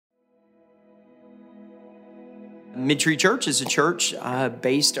MidTree Church is a church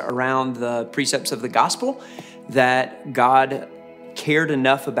based around the precepts of the gospel, that God cared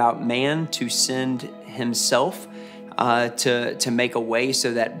enough about man to send himself to make a way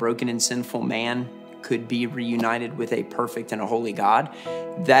so that broken and sinful man could be reunited with a perfect and a holy God.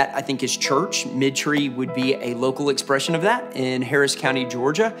 That, I think, is church. MidTree would be a local expression of that in Harris County,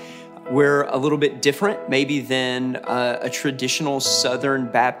 Georgia. We're a little bit different maybe than a traditional Southern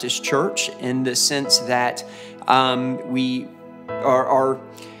Baptist church in the sense that our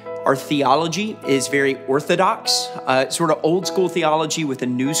theology is very orthodox, sort of old school theology with a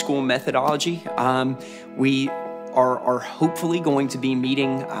new school methodology. We are hopefully going to be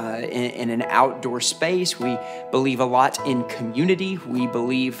meeting in an outdoor space. We believe a lot in community. We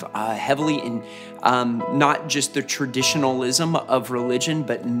believe heavily in not just the traditionalism of religion,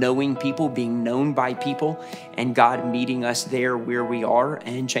 but knowing people, being known by people, and God meeting us there where we are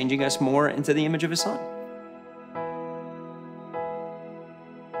and changing us more into the image of His Son.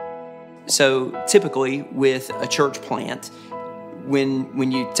 So typically with a church plant,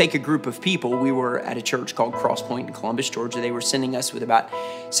 when you take a group of people, we were at a church called Cross Point in Columbus, Georgia. They were sending us with about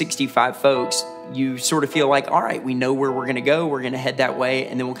 65 folks. You sort of feel like, all right, we know where we're going to go. We're going to head that way,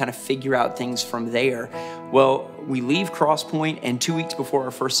 and then we'll kind of figure out things from there. Well, we leave Cross Point, and 2 weeks before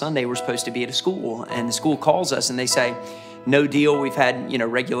our first Sunday, we're supposed to be at a school, and the school calls us, and they say, no deal. We've had,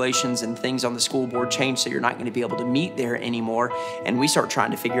 regulations and things on the school board change, so you're not going to be able to meet there anymore. And we start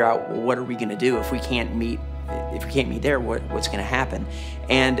trying to figure out, well, what are we going to do if we can't meet? If we can't meet there, what's going to happen?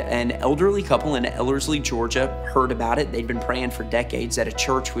 And an elderly couple in Ellerslie, Georgia, heard about it. They'd been praying for decades that a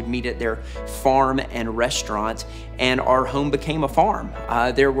church would meet at their farm and restaurant, and our home became a farm.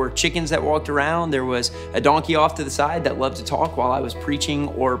 There were chickens that walked around. There was a donkey off to the side that loved to talk while I was preaching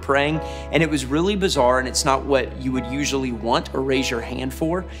or praying, and it was really bizarre, and it's not what you would usually want or raise your hand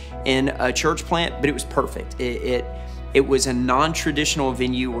for in a church plant, but it was perfect. It was a non-traditional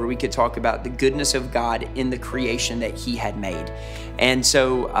venue where we could talk about the goodness of God in the creation that He had made. And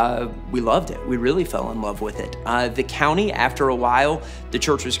so we loved it. We really fell in love with it. The county, after a while, the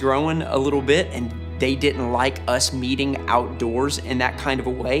church was growing a little bit, and they didn't like us meeting outdoors in that kind of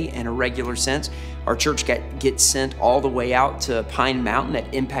a way, in a regular sense. Our church gets sent all the way out to Pine Mountain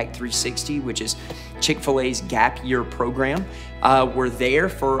at Impact 360, which is Chick-fil-A's gap year program. We're there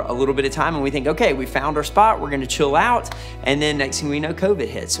for a little bit of time, and we think, okay, we found our spot, we're gonna chill out, and then next thing we know, COVID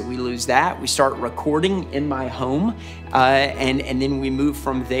hits. So we lose that. We start recording in my home, and then we move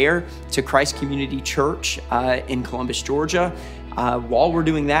from there to Christ Community Church in Columbus, Georgia. While we're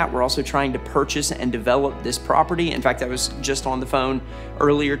doing that, we're also trying to purchase and develop this property. In fact, I was just on the phone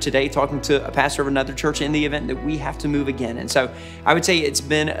earlier today talking to a pastor of another church in the event that we have to move again. And so I would say it's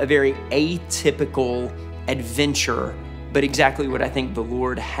been a very atypical adventure, but exactly what I think the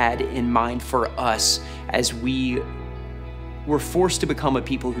Lord had in mind for us as we were forced to become a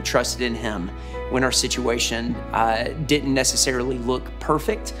people who trusted in Him when our situation didn't necessarily look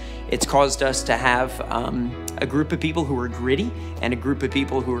perfect. It's caused us to have a group of people who are gritty and a group of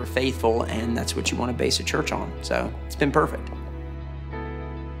people who are faithful, and that's what you want to base a church on. So it's been perfect.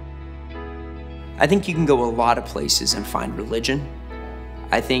 I think you can go a lot of places and find religion.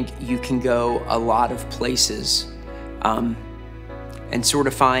 I think you can go a lot of places and sort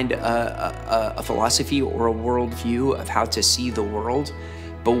of find a philosophy or a worldview of how to see the world.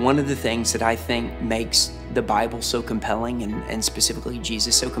 But one of the things that I think makes the Bible so compelling, and specifically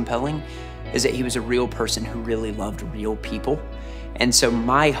Jesus so compelling, is that He was a real person who really loved real people. And so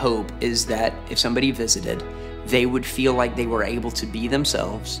my hope is that if somebody visited, they would feel like they were able to be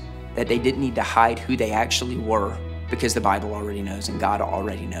themselves, that they didn't need to hide who they actually were, because the Bible already knows and God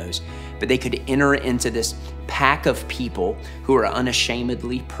already knows. But they could enter into this pack of people who are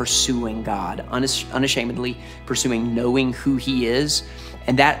unashamedly pursuing God, unashamedly pursuing knowing who He is.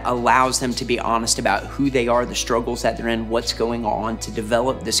 And that allows them to be honest about who they are, the struggles that they're in, what's going on, to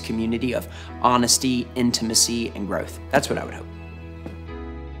develop this community of honesty, intimacy, and growth. That's what I would hope.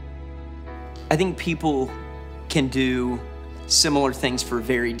 I think people can do similar things for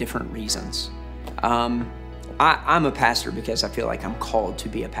very different reasons. I'm a pastor because I feel like I'm called to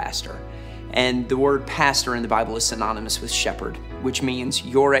be a pastor. And the word pastor in the Bible is synonymous with shepherd, which means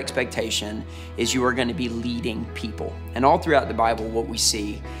your expectation is you are going to be leading people. And all throughout the Bible, what we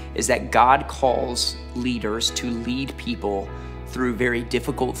see is that God calls leaders to lead people through very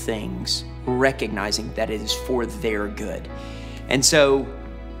difficult things, recognizing that it is for their good. And so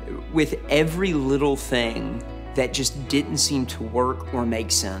with every little thing that just didn't seem to work or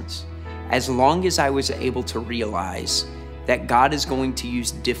make sense, as long as I was able to realize that God is going to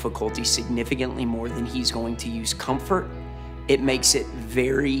use difficulty significantly more than He's going to use comfort, it makes it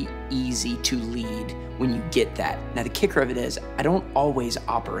very easy to lead when you get that. Now, the kicker of it is I don't always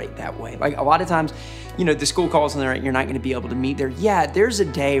operate that way. Like a lot of times, you know, the school calls and you're not going to be able to meet there. Yeah, there's a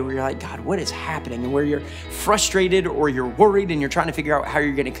day where you're like, God, what is happening? And where you're frustrated or you're worried and you're trying to figure out how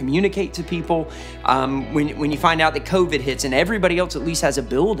you're going to communicate to people. When you find out that COVID hits and everybody else at least has a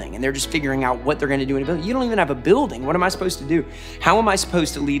building and they're just figuring out what they're going to do in a building. You don't even have a building. What am I supposed to do? How am I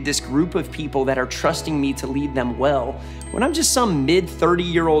supposed to lead this group of people that are trusting me to lead them well when I'm just some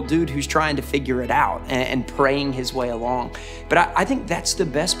mid-30-year-old dude who's trying to figure it out and praying his way along? But I think that's the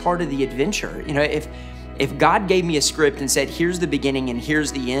best part of the adventure. You know, if God gave me a script and said, here's the beginning and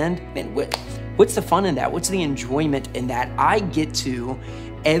here's the end, then what's the fun in that? What's the enjoyment in that? I get to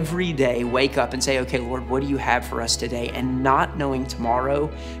every day wake up and say, okay, Lord, what do you have for us today? And not knowing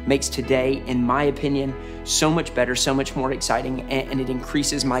tomorrow makes today, in my opinion, so much better, so much more exciting, and it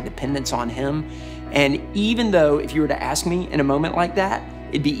increases my dependence on Him. And even though if you were to ask me in a moment like that,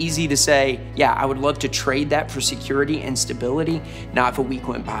 it'd be easy to say, yeah, I would love to trade that for security and stability. Now, if a week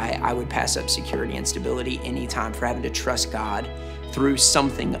went by, I would pass up security and stability anytime for having to trust God through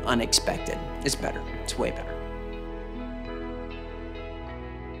something unexpected. It's better. It's way better.